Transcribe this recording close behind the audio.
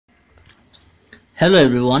Hello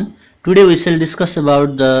everyone. Today we shall discuss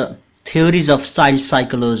about the theories of child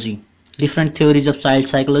psychology, different theories of child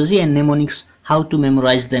psychology and mnemonics, how to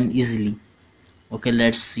memorize them easily. Okay,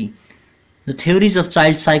 let's see. The theories of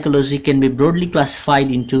child psychology can be broadly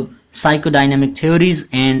classified into psychodynamic theories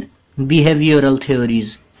and behavioral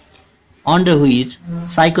theories, under which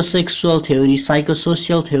psychosexual theory,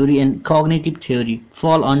 psychosocial theory and cognitive theory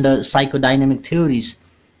fall under psychodynamic theories,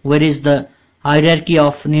 whereas the hierarchy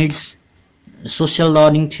of needs, social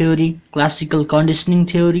learning theory, classical conditioning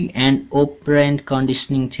theory and operant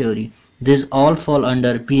conditioning theory, these all fall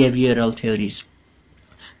under behavioral theories.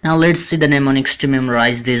 Now let's see the mnemonics to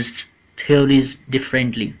memorize these theories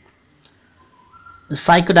differently. The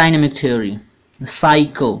psychodynamic theory,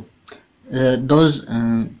 psycho, those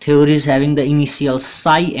theories having the initials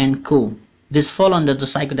psi and co, this fall under the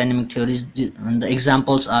psychodynamic theories, and the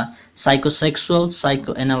examples are psychosexual,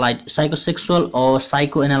 psychosexual or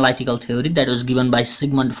psychoanalytical theory, that was given by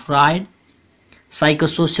Sigmund Freud.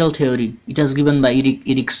 Psychosocial theory, it was given by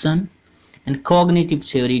Erikson, and cognitive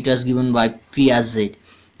theory, it was given by Piaget.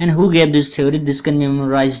 And who gave this theory? This can be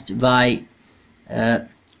memorized by Erik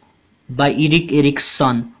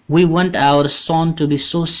Erikson. We want our son to be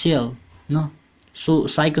social, no? So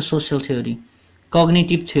psychosocial theory.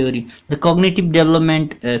 Cognitive theory, the cognitive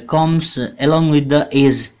development comes along with the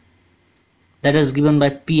age, that is given by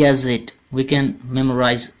Piaget. We can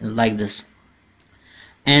memorize like this.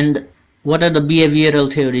 And what are the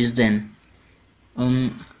behavioral theories then?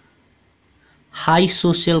 High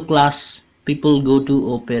social class people go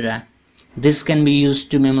to opera. This can be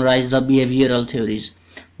used to memorize the behavioral theories,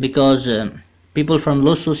 because people from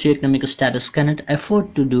low socioeconomic status cannot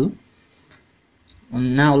afford to do.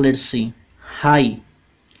 Now let's see. High,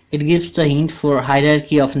 it gives the hint for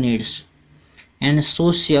hierarchy of needs. And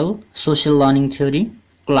social learning theory,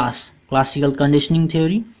 class, classical conditioning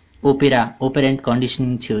theory, opera, operant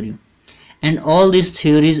conditioning theory. And all these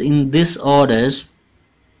theories in this orders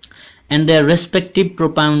and their respective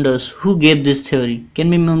propounders who gave this theory can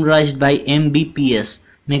be memorized by Mbps,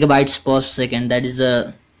 megabytes per second, that is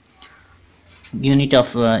the unit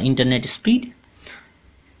of internet speed.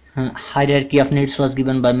 Hierarchy of needs was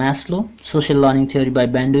given by Maslow, social learning theory by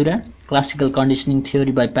Bandura, classical conditioning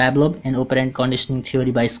theory by Pavlov and operant conditioning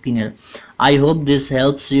theory by Skinner. I hope this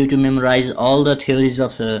helps you to memorize all the theories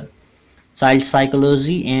of child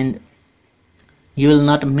psychology, and you will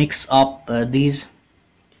not mix up these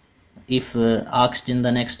if asked in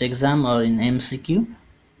the next exam or in MCQ.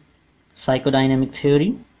 Psychodynamic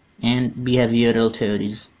theory and behavioral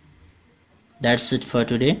theories. That's it for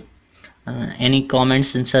today. Any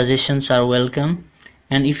comments and suggestions are welcome,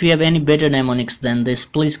 and if you have any better mnemonics than this,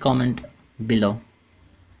 please comment below.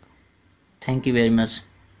 Thank you very much.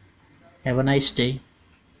 Have a nice day.